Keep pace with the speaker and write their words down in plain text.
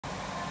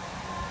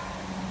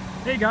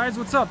Hey guys,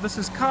 what's up? This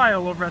is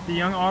Kyle over at the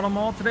Young Auto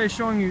Mall. Today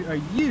showing you a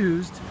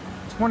used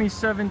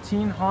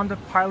 2017 Honda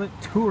Pilot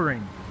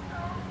Touring.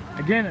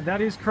 Again, that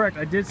is correct.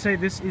 I did say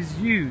this is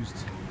used.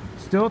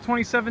 Still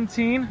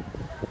 2017.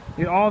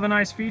 Get all the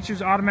nice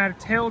features: automatic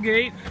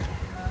tailgate,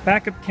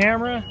 backup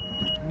camera,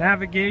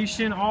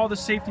 navigation, all the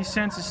safety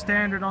senses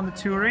standard on the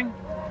Touring.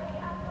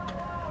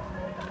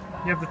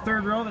 You have the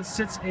third row that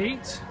sits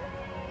 8.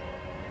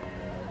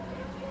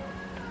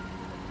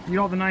 You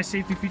get all the nice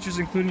safety features,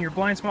 including your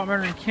blind spot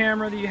monitoring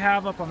camera that you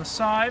have up on the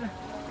side,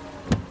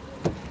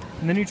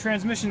 and the new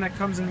transmission that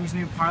comes in these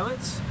new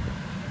Pilots.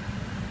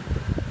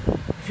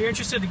 If you're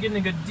interested in getting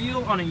a good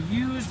deal on a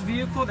used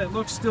vehicle that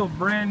looks still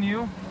brand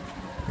new,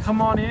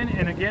 come on in.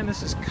 And again,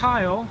 this is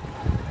Kyle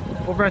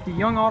over at the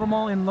Young Auto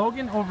Mall in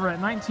Logan, over at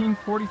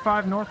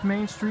 1945 North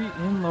Main Street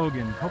in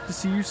Logan. Hope to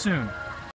see you soon.